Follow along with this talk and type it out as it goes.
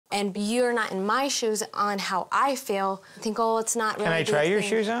and you're not in my shoes on how I feel, I think, oh, it's not really. Can I try your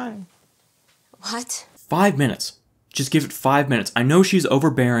shoes on? What? 5 minutes. Just give it 5 minutes. I know she's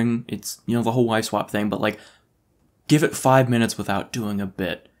overbearing. It's, you know, the whole wife swap thing, but like, give it 5 minutes without doing a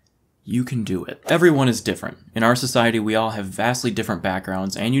bit. You can do it. Everyone is different. In our society, we all have vastly different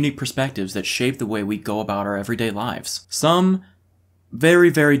backgrounds and unique perspectives that shape the way we go about our everyday lives. Some very,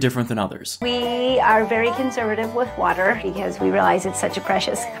 very different than others. We are very conservative with water because we realize it's such a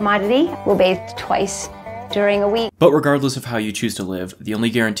precious commodity. We'll bathe twice during a week. But regardless of how you choose to live, the only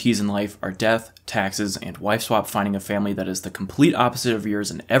guarantees in life are death, taxes, and wife swap, finding a family that is the complete opposite of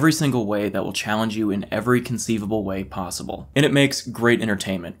yours in every single way that will challenge you in every conceivable way possible. And it makes great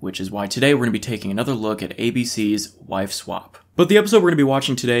entertainment, which is why today we're going to be taking another look at ABC's Wife Swap. But the episode we're going to be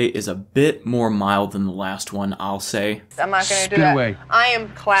watching today is a bit more mild than the last one, I'll say. I'm not going to do that. Away. I am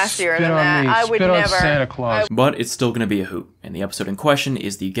classier than that. I would never. Santa Claus. But it's still going to be a hoot. And the episode in question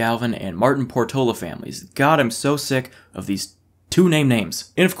is the Galvin and Martin Portola families. God, I'm so sick of these two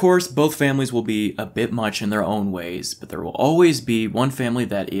names. And of course, both families will be a bit much in their own ways, but there will always be one family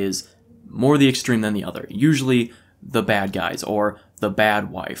that is more the extreme than the other. Usually the bad guys, or the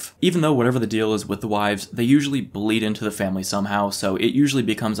bad wife. Even though whatever the deal is with the wives, they usually bleed into the family somehow, so it usually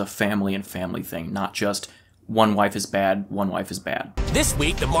becomes a family and family thing, not just one wife is bad, one wife is bad. This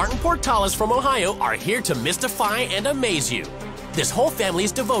week, the Martin Portolas from Ohio are here to mystify and amaze you. This whole family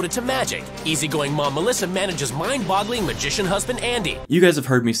is devoted to magic. Easygoing mom Melissa manages mind-boggling magician husband Andy. You guys have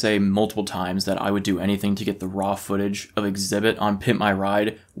heard me say multiple times that I would do anything to get the raw footage of Exhibit on Pimp My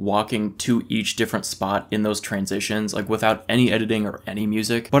Ride, walking to each different spot in those transitions, like without any editing or any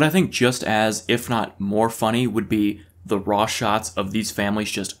music. But I think just as, if not more funny, would be the raw shots of these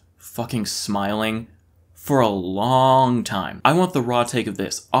families just fucking smiling for a long time. I want the raw take of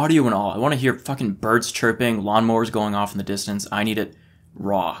this, audio and all. I want to hear fucking birds chirping, lawnmowers going off in the distance. I need it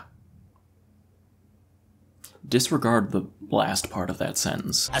raw. Disregard the last part of that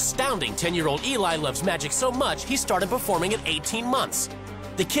sentence. Astounding 10-year-old Eli loves magic so much, he started performing at 18 months.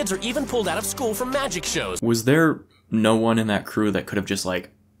 The kids are even pulled out of school for magic shows. Was there no one in that crew that could have just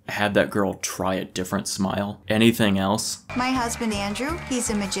like had that girl try a different smile? Anything else? My husband Andrew, he's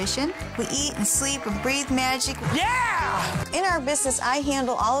a magician. We eat and sleep and breathe magic. Yeah! In our business, I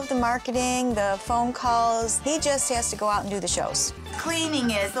handle all of the marketing, the phone calls. He just has to go out and do the shows.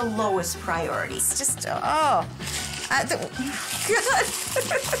 Cleaning is the lowest priority. It's just, God.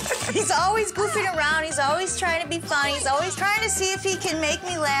 He's always goofing around. He's always trying to be funny. He's always trying to see if he can make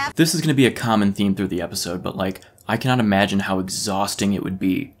me laugh. This is going to be a common theme through the episode, but like, I cannot imagine how exhausting it would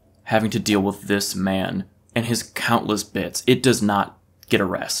be having to deal with this man and his countless bits. It does not get a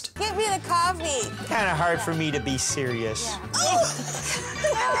rest. Get me the coffee. Kind of hard for me to be serious.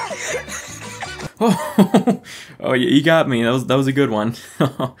 Oh, yeah, you got me. That was a good one.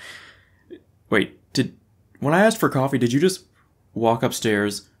 Wait, when I asked for coffee, did you just walk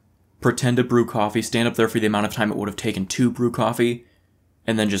upstairs, pretend to brew coffee, stand up there for the amount of time it would have taken to brew coffee,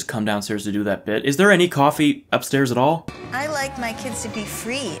 and then just come downstairs to do that bit? Is there any coffee upstairs at all? I like my kids to be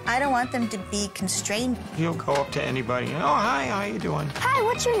free. I don't want them to be constrained. He'll go up to anybody. Oh, hi, how you doing? Hi,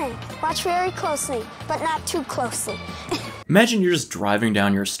 what's your name? Watch very closely, but not too closely. Imagine you're just driving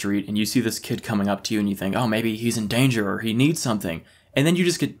down your street and you see this kid coming up to you and you think, oh, maybe he's in danger or he needs something. And then you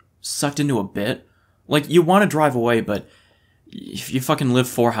just get sucked into a bit. Like, you want to drive away, but if you fucking live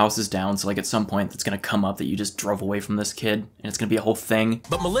 4 houses down, so like at some point it's gonna come up that you just drove away from this kid, and it's gonna be a whole thing.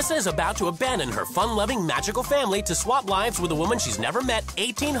 But Melissa is about to abandon her fun-loving, magical family to swap lives with a woman she's never met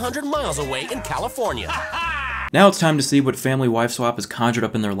 1,800 miles away in California. Now it's time to see what family wife swap has conjured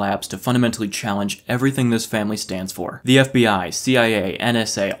up in their laps to fundamentally challenge everything this family stands for. The FBI, CIA,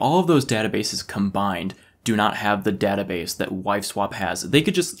 NSA, all of those databases combined do not have the database that wife swap has. They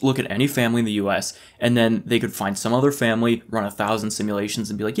could just look at any family in the US, and then they could find some other family, run 1,000 simulations,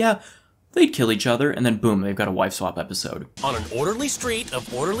 and be like, yeah, they'd kill each other, and then boom, they've got a wife swap episode. On an orderly street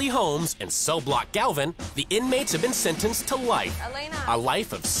of orderly homes in cell block Galvin, the inmates have been sentenced to life. Elena. A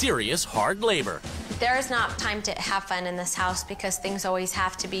life of serious hard labor. There is not time to have fun in this house because things always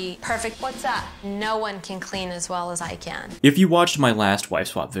have to be perfect. What's that? No one can clean as well as I can. If you watched my last wife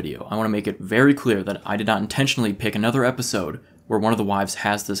swap video, I want to make it very clear that I did not intentionally pick another episode where one of the wives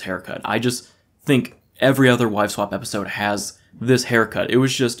has this haircut. I just think every other wife swap episode has this haircut. It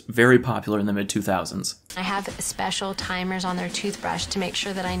was just very popular in the mid-2000s. I have special timers on their toothbrush to make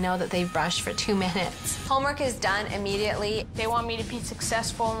sure that I know that they've brushed for 2 minutes. Homework is done immediately. They want me to be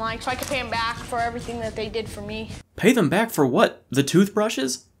successful in life so I can pay them back for everything that they did for me. Pay them back for what? The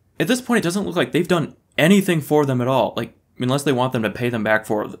toothbrushes? At this point, it doesn't look like they've done anything for them at all. Like, unless they want them to pay them back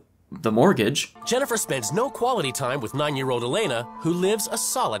for the mortgage. Jennifer spends no quality time with 9-year-old Elena, who lives a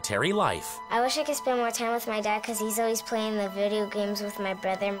solitary life. I wish I could spend more time with my dad because he's always playing the video games with my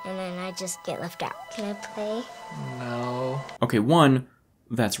brother, and then I just get left out. Can I play? No. Okay, 1,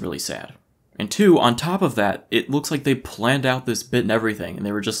 that's really sad. And 2, on top of that, it looks like they planned out this bit and everything, and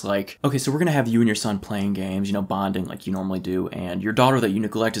they were just like, okay, so we're gonna have you and your son playing games, you know, bonding like you normally do, and your daughter that you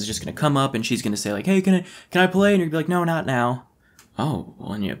neglect is just gonna come up and she's gonna say like, hey, can I play? And you're gonna be like, no, not now. Oh,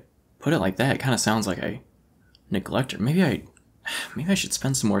 well, when you put it like that, it kind of sounds like I neglect her. Maybe I should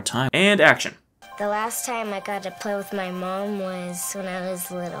spend some more time. And action. The last time I got to play with my mom was when I was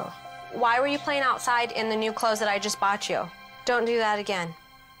little. Why were you playing outside in the new clothes that I just bought you? Don't do that again.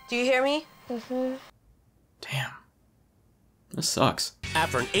 Do you hear me? Mm-hmm. Damn. This sucks.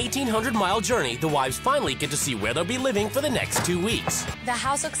 After an 1,800-mile journey, the wives finally get to see where they'll be living for the next 2 weeks. The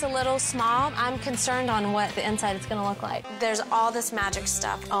house looks a little small. I'm concerned on what the inside is gonna look like. There's all this magic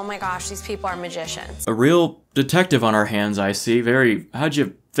stuff. Oh my gosh, these people are magicians. A real detective on our hands, I see. How'd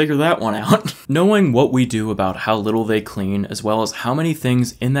you figure that one out? Knowing what we do about how little they clean, as well as how many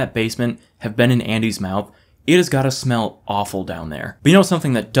things in that basement have been in Andy's mouth, it has gotta smell awful down there. But you know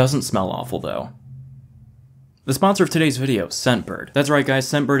something that doesn't smell awful, though? The sponsor of today's video, Scentbird. That's right, guys,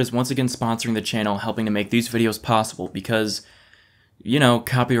 Scentbird is once again sponsoring the channel, helping to make these videos possible because, you know,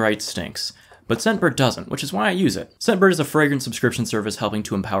 copyright stinks. But Scentbird doesn't, which is why I use it. Scentbird is a fragrance subscription service helping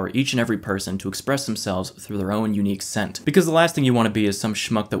to empower each and every person to express themselves through their own unique scent. Because the last thing you want to be is some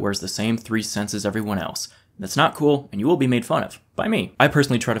schmuck that wears the same 3 scents as everyone else. That's not cool, and you will be made fun of. By me. I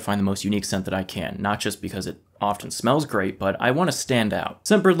personally try to find the most unique scent that I can, not just because it often smells great, but I want to stand out.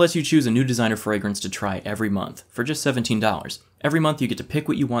 Scentbird lets you choose a new designer fragrance to try every month, for just $17. Every month you get to pick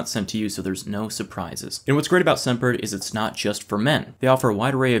what you want sent to you, so there's no surprises. And what's great about Scentbird is it's not just for men. They offer a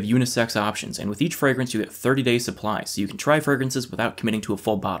wide array of unisex options, and with each fragrance you get 30-day supply, so you can try fragrances without committing to a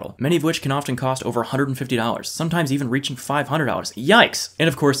full bottle, many of which can often cost over $150, sometimes even reaching $500. Yikes! And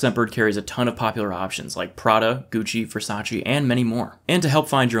of course, Scentbird carries a ton of popular options like Prada, Gucci, Versace, and many more. And to help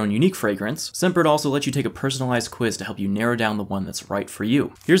find your own unique fragrance, Scentbird also lets you take a personalized quiz to help you narrow down the one that's right for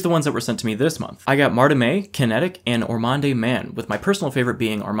you. Here's the ones that were sent to me this month. I got Marta May, Kinetic, and Ormande Man, with my personal favorite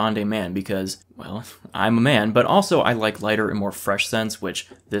being Ormande Man because, well, I'm a man, but also I like lighter and more fresh scents, which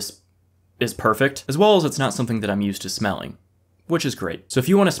this is perfect, as well as it's not something that I'm used to smelling, which is great. So if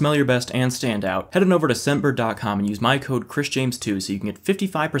you want to smell your best and stand out, head on over to Scentbird.com and use my code ChrisJames2 so you can get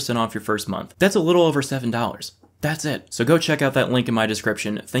 55% off your first month. That's a little over $7. That's it. So go check out that link in my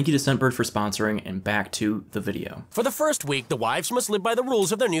description. Thank you to Scentbird for sponsoring, and back to the video. For the first week, the wives must live by the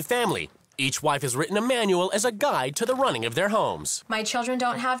rules of their new family. Each wife has written a manual as a guide to the running of their homes. My children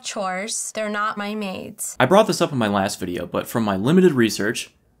don't have chores. They're not my maids. I brought this up in my last video, but from my limited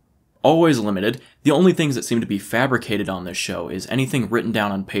research, always limited, the only things that seem to be fabricated on this show is anything written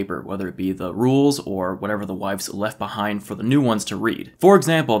down on paper, whether it be the rules or whatever the wives left behind for the new ones to read. For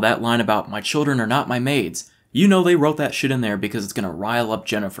example, that line about "my children are not my maids." You know they wrote that shit in there because it's gonna rile up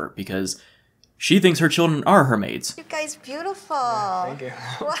Jennifer, because she thinks her children are her maids. You guys beautiful. Thank you.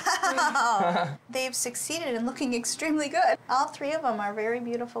 Wow. They've succeeded in looking extremely good. All 3 of them are very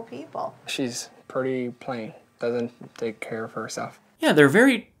beautiful people. She's pretty plain. Doesn't take care of herself. Yeah, they're a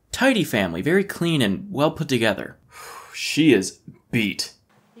very tidy family, very clean and well put together. She is beat.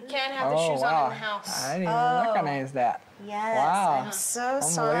 You can't have the shoes on in the house. I didn't even recognize that. Yes, Wow. I'm so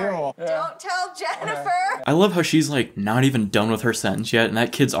sorry. Unbelievable. Yeah. Don't tell Jennifer. I love how she's like not even done with her sentence yet, and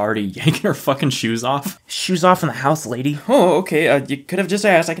that kid's already yanking her fucking shoes off. Shoes off in the house, lady. Oh, okay, you could have just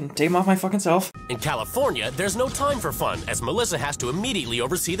asked. I can take them off my fucking self. In California, there's no time for fun, as Melissa has to immediately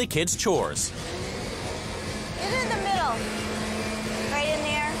oversee the kids' chores. Get in the middle. Right in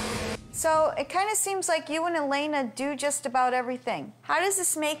there. So it kind of seems like you and Elena do just about everything. How does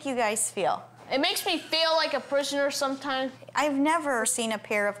this make you guys feel? It makes me feel like a prisoner sometimes. I've never seen a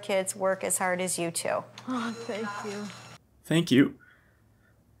pair of kids work as hard as you two. Oh, thank you. Thank you.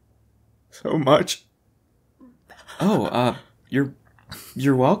 So much. Oh, you're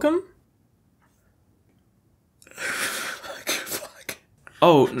welcome? Fuck.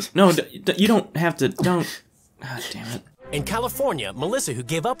 Oh, no, you don't have to, don't. God damn it. In California, Melissa, who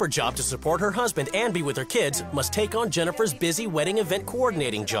gave up her job to support her husband and be with her kids, must take on Jennifer's busy wedding event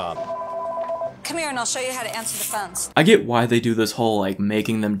coordinating job. Come here and I'll show you how to answer the phones. I get why they do this whole, like,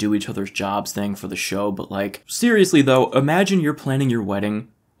 making them do each other's jobs thing for the show, but, like, seriously though, imagine you're planning your wedding,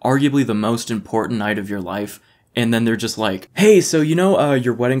 arguably the most important night of your life, and then they're just like, hey, so you know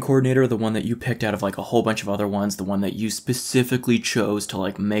your wedding coordinator, the one that you picked out of, like, a whole bunch of other ones, the one that you specifically chose to,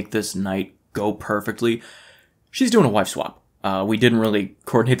 like, make this night go perfectly, she's doing a wife swap. We didn't really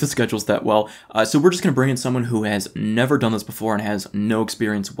coordinate the schedules that well, so we're just going to bring in someone who has never done this before and has no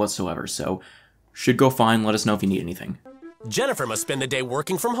experience whatsoever, so should go fine. Let us know if you need anything. Jennifer must spend the day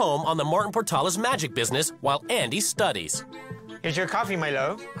working from home on the Martin Portala's magic business while Andy studies. Here's your coffee, my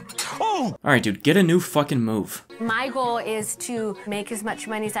love. Oh! Alright, dude, get a new fucking move. My goal is to make as much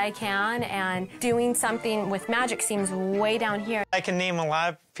money as I can, and doing something with magic seems way down here. I can name a lot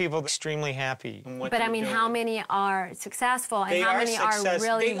of people extremely happy. But I mean, how many are successful and how many are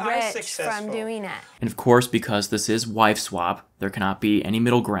really rich from doing it? And of course, because this is wife swap, there cannot be any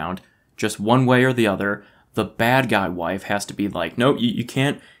middle ground, just one way or the other. The bad guy wife has to be like, nope, you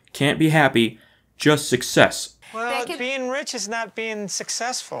can't be happy, just success. Well, being rich is not being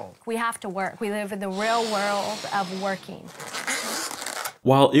successful. We have to work. We live in the real world of working.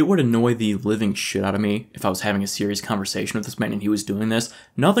 While it would annoy the living shit out of me if I was having a serious conversation with this man and he was doing this,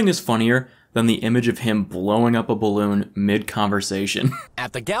 nothing is funnier than the image of him blowing up a balloon mid-conversation.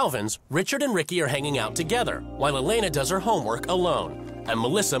 At the Galvins, Richard and Ricky are hanging out together, while Elena does her homework alone. And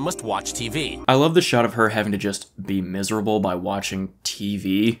Melissa must watch TV. I love the shot of her having to just be miserable by watching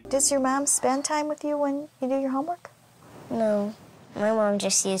TV. Does your mom spend time with you when you do your homework? No. My mom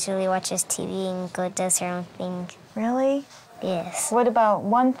just usually watches TV and does her own thing. Really? Yes. What about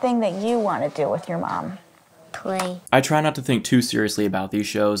one thing that you want to do with your mom? Play. I try not to think too seriously about these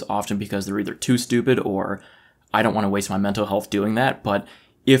shows, often because they're either too stupid or I don't want to waste my mental health doing that, but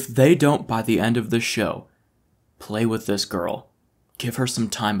if they don't, by the end of the show, play with this girl, give her some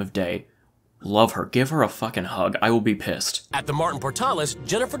time of day, love her, give her a fucking hug, I will be pissed. At the Martin Portales,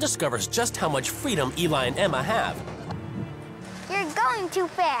 Jennifer discovers just how much freedom Eli and Emma have. You're going too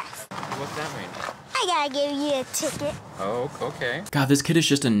fast. What's that mean? I gotta give you a ticket. Oh, okay. God, this kid is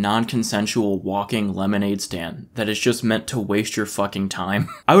just a non-consensual walking lemonade stand that is just meant to waste your fucking time.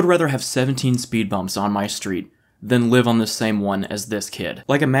 I would rather have 17 speed bumps on my street than live on the same one as this kid.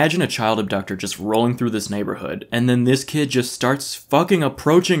 Like, imagine a child abductor just rolling through this neighborhood, and then this kid just starts fucking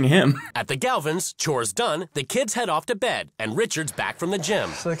approaching him. At the Galvins, chores done, the kids head off to bed, and Richard's back from the gym.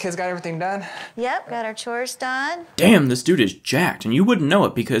 So the kids got everything done? Yep, got our chores done. Damn, this dude is jacked, and you wouldn't know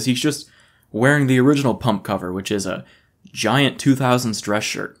it because he's just wearing the original pump cover, which is a giant 2000s dress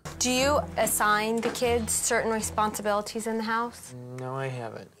shirt. Do you assign the kids certain responsibilities in the house? No, I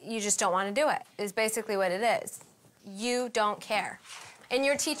haven't. You just don't want to do it, is basically what it is. You don't care. And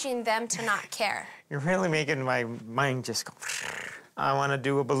you're teaching them to not care. You're really making my mind just go. I want to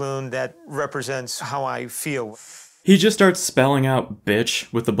do a balloon that represents how I feel. He just starts spelling out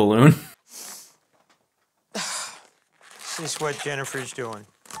bitch with the balloon. This is what Jennifer's doing.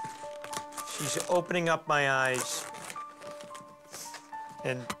 She's opening up my eyes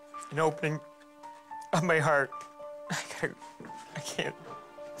and opening up my heart. I can't.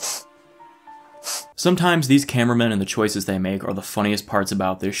 Sometimes these cameramen and the choices they make are the funniest parts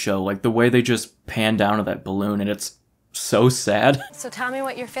about this show, like the way they just pan down to that balloon and it's so sad. So tell me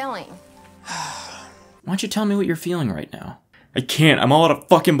what you're feeling. Why don't you tell me what you're feeling right now? I can't, I'm all out of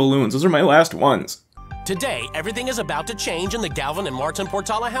fucking balloons, those are my last ones. Today, everything is about to change in the Galvin and Martin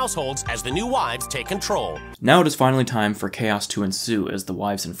Portala households as the new wives take control. Now it is finally time for chaos to ensue as the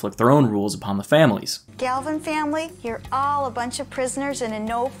wives inflict their own rules upon the families. Galvin family, you're all a bunch of prisoners in a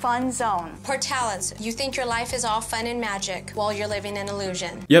no-fun zone. Portalas, you think your life is all fun and magic while you're living in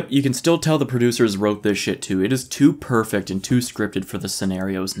illusion. Yep, you can still tell the producers wrote this shit too. It is too perfect and too scripted for the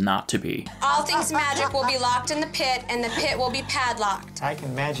scenarios not to be. All things magic will be locked in the pit, and the pit will be padlocked. I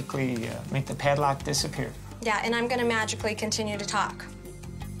can magically make the padlock disappear. Yeah, and I'm gonna magically continue to talk.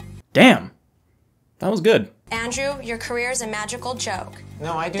 Damn, that was good. Andrew, your career is a magical joke.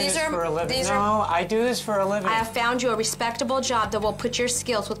 No, I do this for a living. I do this for a living. I have found you a respectable job that will put your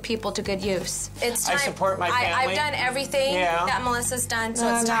skills with people to good use. It's time. I support my family. I've done everything that Melissa's done,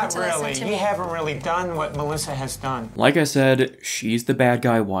 so it's time to listen to me. You haven't really done what Melissa has done. Like I said, she's the bad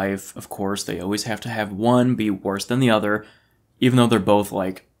guy wife. Of course, they always have to have one be worse than the other, even though they're both,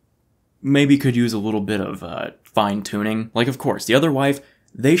 like, maybe could use a little bit of fine-tuning. Like, of course, the other wife,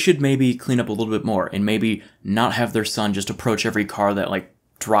 they should maybe clean up a little bit more and maybe not have their son just approach every car that, like,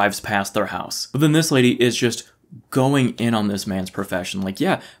 drives past their house. But then this lady is just going in on this man's profession. Like,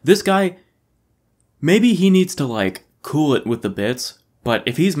 yeah, this guy, maybe he needs to, like, cool it with the bits, but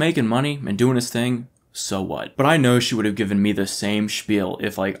if he's making money and doing his thing, so what? But I know she would have given me the same spiel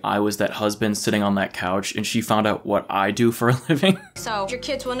if, like, I was that husband sitting on that couch and she found out what I do for a living. So your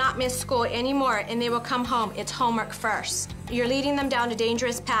kids will not miss school anymore and they will come home. It's homework first. You're leading them down a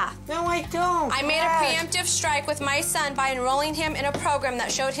dangerous path. No, I don't. I made a preemptive strike with my son by enrolling him in a program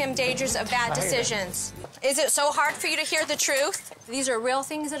that showed him dangers of bad decisions. Is it so hard for you to hear the truth? These are real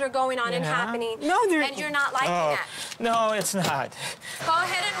things that are going on and happening. No, and you're not liking it. No, it's not. Go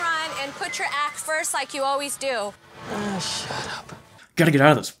ahead and run and put your act first like you always do. Shut up. Gotta get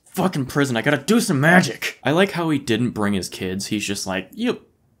out of this fucking prison. I gotta do some magic. I like how he didn't bring his kids. He's just like, you'll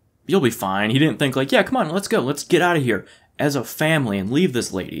be fine. He didn't think like, yeah, come on, let's go. Let's get out of here as a family and leave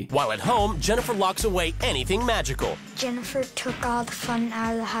this lady. While at home, Jennifer locks away anything magical. Jennifer took all the fun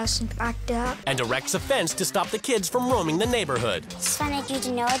out of the house and packed it up. And erects a fence to stop the kids from roaming the neighborhood. Just wanted you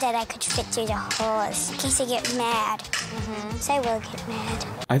to know that I could fit through the holes in case I get mad. So I will get mad.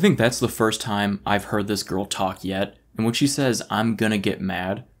 I think that's the first time I've heard this girl talk yet. And when she says, I'm gonna get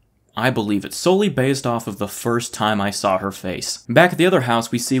mad, I believe it solely based off of the first time I saw her face. Back at the other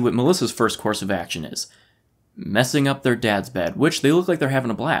house, we see what Melissa's first course of action is. Messing up their dad's bed, which they look like they're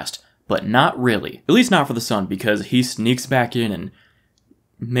having a blast. But not really. At least not for the son, because he sneaks back in and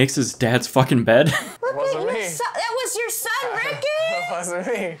makes his dad's fucking bed. Look at your son. That was your son, Ricky? That wasn't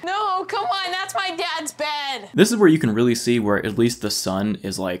me. No, come on, that's my dad's bed. This is where you can really see where at least the son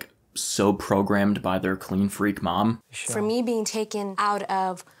is like so programmed by their clean freak mom. For me being taken out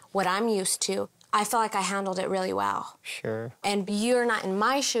of what I'm used to, I feel like I handled it really well. Sure. And you're not in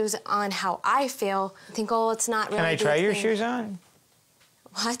my shoes on how I feel. I think, oh, it's not really. Can I try your thing. shoes on?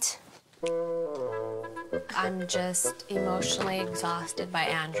 What? I'm just emotionally exhausted by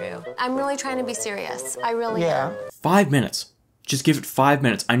Andrew. I'm really trying to be serious. I really am. 5 minutes. Just give it 5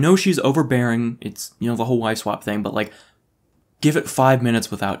 minutes. I know she's overbearing. It's, you know, the whole wife swap thing, but like, give it 5 minutes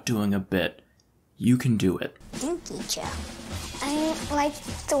without doing a bit. You can do it. Thank you, Joe. I like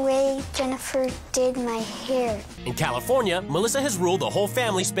the way Jennifer did my hair. In California, Melissa has ruled the whole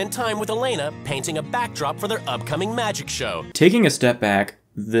family spend time with Elena, painting a backdrop for their upcoming magic show. Taking a step back,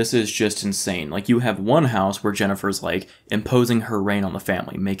 this is just insane. Like, you have one house where Jennifer's like imposing her reign on the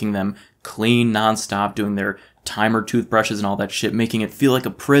family, making them clean nonstop, doing their timer toothbrushes and all that shit, making it feel like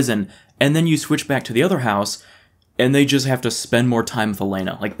a prison. And then you switch back to the other house and they just have to spend more time with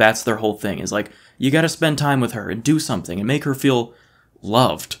Elena. Like, that's their whole thing, is like, you gotta spend time with her and do something and make her feel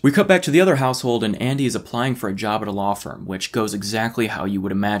loved. We cut back to the other household and Andy is applying for a job at a law firm, which goes exactly how you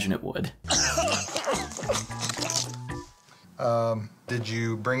would imagine it would. Did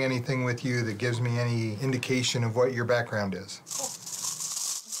you bring anything with you that gives me any indication of what your background is?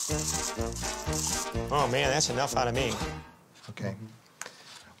 Oh man, that's enough out of me. Okay.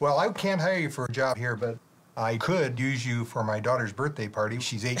 Well, I can't hire you for a job here, but I could use you for my daughter's birthday party.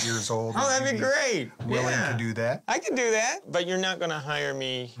 She's 8 years old. Oh, that'd be great. Willing to do that? I can do that, but you're not gonna hire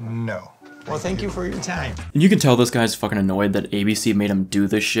me. No. Well, thank you for your time. And you can tell this guy's fucking annoyed that ABC made him do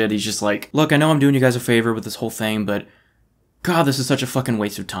this shit. He's just like, look, I know I'm doing you guys a favor with this whole thing, but God, this is such a fucking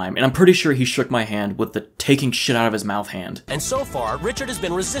waste of time. And I'm pretty sure he shook my hand with the taking shit out of his mouth hand. And so far, Richard has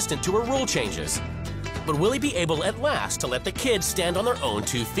been resistant to her rule changes. But will he be able at last to let the kids stand on their own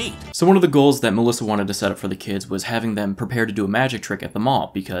 2 feet? So one of the goals that Melissa wanted to set up for the kids was having them prepare to do a magic trick at the mall,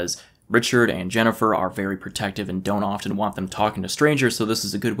 because Richard and Jennifer are very protective and don't often want them talking to strangers, so this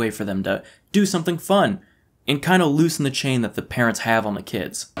is a good way for them to do something fun and kind of loosen the chain that the parents have on the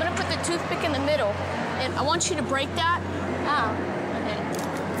kids. I'm gonna put the toothpick in the middle, and I want you to break that. Oh.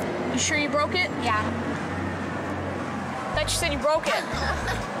 Okay. You sure you broke it? Yeah. Thought you said you broke it.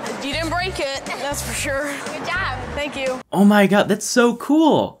 You didn't break it, that's for sure. Good job. Thank you. Oh my god, that's so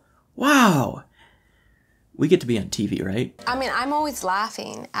cool! Wow! We get to be on TV, right? I mean, I'm always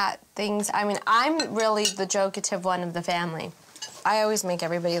laughing at things. I mean, I'm really the jokative one of the family. I always make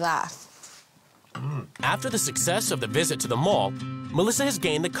everybody laugh. After the success of the visit to the mall, Melissa has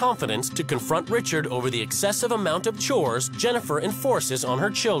gained the confidence to confront Richard over the excessive amount of chores Jennifer enforces on her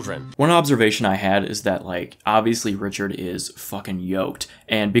children. One observation I had is that, like, obviously Richard is fucking yoked,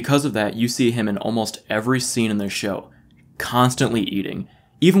 and because of that, you see him in almost every scene in the show, constantly eating.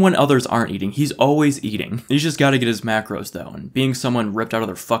 Even when others aren't eating, he's always eating. He's just gotta get his macros, though, and being someone ripped out of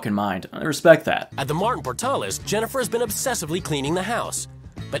their fucking mind, I respect that. At the Martin Portales, Jennifer has been obsessively cleaning the house.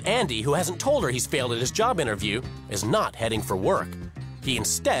 But Andy, who hasn't told her he's failed at his job interview, is not heading for work. He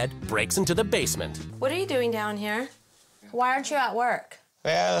instead breaks into the basement. What are you doing down here? Why aren't you at work?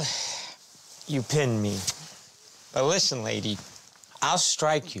 Well, you pinned me. But listen, lady, I'll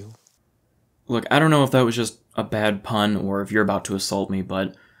strike you. Look, I don't know if that was just a bad pun or if you're about to assault me,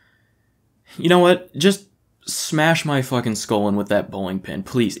 but you know what? Just smash my fucking skull in with that bowling pin,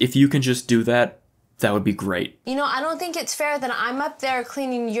 please. If you can just do that, that would be great. You know, I don't think it's fair that I'm up there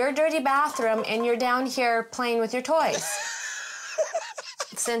cleaning your dirty bathroom and you're down here playing with your toys.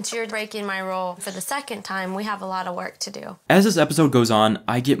 Since you're breaking my rule for the second time, we have a lot of work to do. As this episode goes on,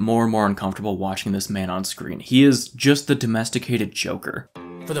 I get more and more uncomfortable watching this man on screen. He is just the domesticated Joker.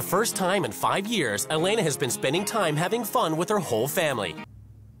 For the first time in 5 years, Elena has been spending time having fun with her whole family.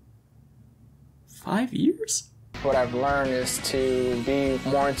 5 years? What I've learned is to be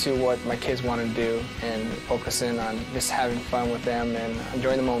more into what my kids want to do and focusing on just having fun with them and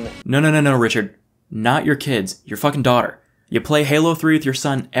enjoying the moment. No, Richard. Not your kids. Your fucking daughter. You play Halo 3 with your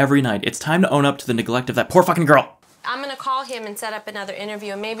son every night. It's time to own up to the neglect of that poor fucking girl. I'm gonna call him and set up another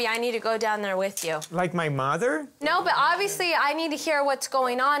interview. Maybe I need to go down there with you. Like my mother? No, but obviously I need to hear what's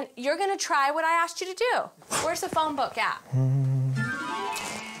going on. You're gonna try what I asked you to do. Where's the phone book at?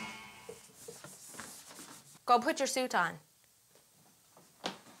 Go put your suit on.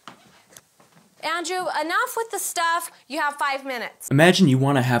 Andrew, enough with the stuff. You have 5 minutes. Imagine you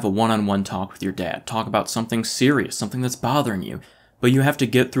want to have a one-on-one talk with your dad. Talk about something serious, something that's bothering you. But you have to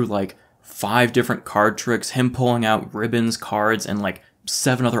get through like 5 different card tricks, him pulling out ribbons, cards, and like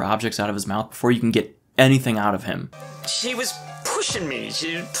 7 other objects out of his mouth before you can get anything out of him. She was pushing me.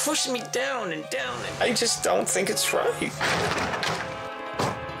 She was pushing me down and down. And I just don't think it's right.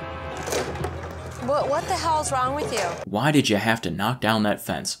 What the hell's wrong with you? Why did you have to knock down that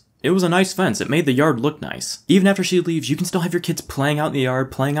fence? It was a nice fence. It made the yard look nice. Even after she leaves, you can still have your kids playing out in the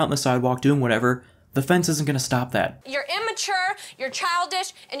yard, playing out in the sidewalk, doing whatever. The fence isn't gonna stop that. You're immature, you're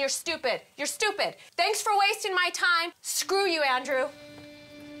childish, and you're stupid. You're stupid. Thanks for wasting my time. Screw you, Andrew.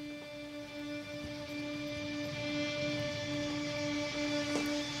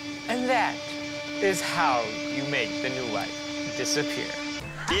 And that is how you make the new life disappear.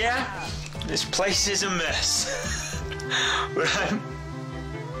 Yeah, this place is a mess. But I'm...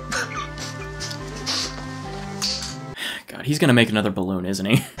 God, he's gonna make another balloon, isn't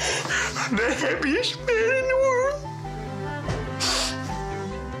he? I'm the happiest man in the world.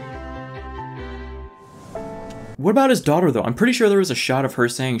 What about his daughter, though? I'm pretty sure there was a shot of her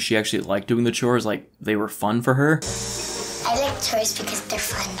saying she actually liked doing the chores, like they were fun for her. I like chores because they're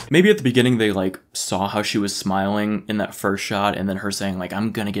fun. Maybe at the beginning they like saw how she was smiling in that first shot and then her saying like,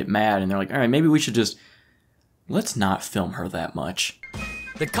 I'm gonna get mad, and they're like, all right, maybe we should just, let's not film her that much.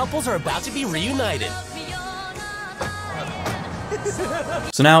 The couples are about to be reunited.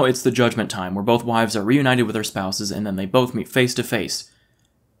 So now it's the judgment time, where both wives are reunited with their spouses and then they both meet face to face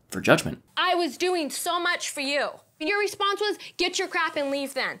for judgment. I was doing so much for you. Your response was, get your crap and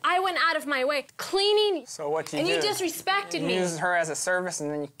leave then. I went out of my way, cleaning. So what you and do? you disrespected me. You used her as a service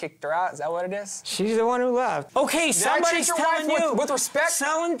and then you kicked her out? Is that what it is? She's the one who left. Okay, somebody's telling you. With respect?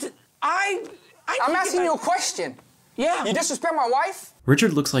 I'm asking you a question. Yeah. You disrespect my wife?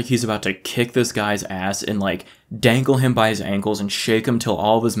 Richard looks like he's about to kick this guy's ass and like dangle him by his ankles and shake him till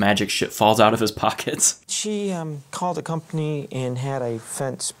all of his magic shit falls out of his pockets. She called a company and had a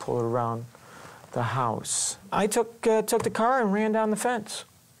fence pulled around the house. I took the car and ran down the fence.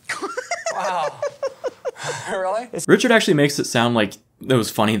 Wow. Really? Richard actually makes it sound like it was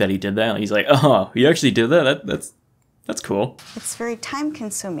funny that he did that. He's like, oh, you actually did that? That's cool. It's very time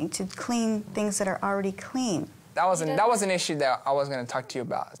consuming to clean things that are already clean. That was an issue that I was going to talk to you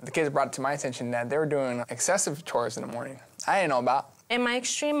about. The kids brought it to my attention that they were doing excessive chores in the morning. I didn't know about. Am I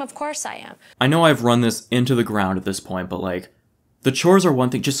extreme? Of course I am. I know I've run this into the ground at this point, but like, the chores are one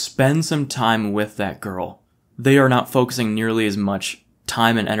thing. Just spend some time with that girl. They are not focusing nearly as much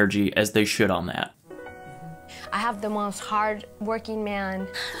time and energy as they should on that. I have the most hard-working man.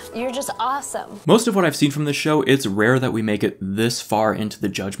 You're just awesome. Most of what I've seen from this show, it's rare that we make it this far into the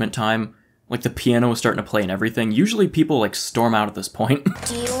judgment time. Like, the piano is starting to play and everything. Usually people, like, storm out at this point.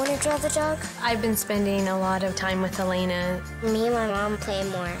 Do you want to draw the dog? I've been spending a lot of time with Elena. Me and my mom play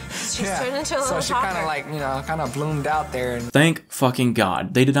more. She's turned into a little So she kind of like, kind of bloomed out there. And Thank fucking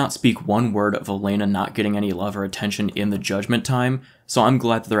God. They did not speak one word of Elena not getting any love or attention in the judgment time, so I'm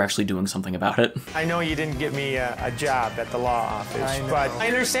glad that they're actually doing something about it. I know you didn't get me a job at the law office, but I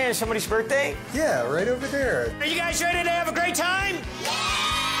understand it's somebody's birthday. Yeah, right over there. Are you guys ready to have a great time?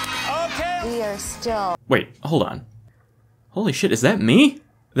 Okay. We are still... Wait, hold on. Holy shit, is that me?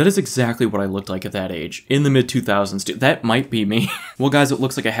 That is exactly what I looked like at that age, in the mid-2000s, dude. That might be me. Well, guys, it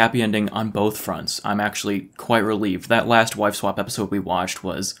looks like a happy ending on both fronts. I'm actually quite relieved. That last wife swap episode we watched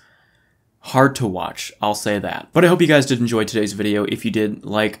was hard to watch, I'll say that. But I hope you guys did enjoy today's video. If you did,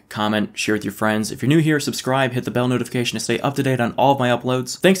 like, comment, share with your friends. If you're new here, subscribe, hit the bell notification to stay up to date on all of my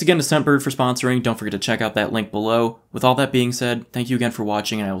uploads. Thanks again to Scentbird for sponsoring. Don't forget to check out that link below. With all that being said, thank you again for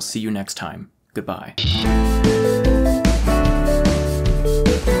watching, and I will see you next time. Goodbye.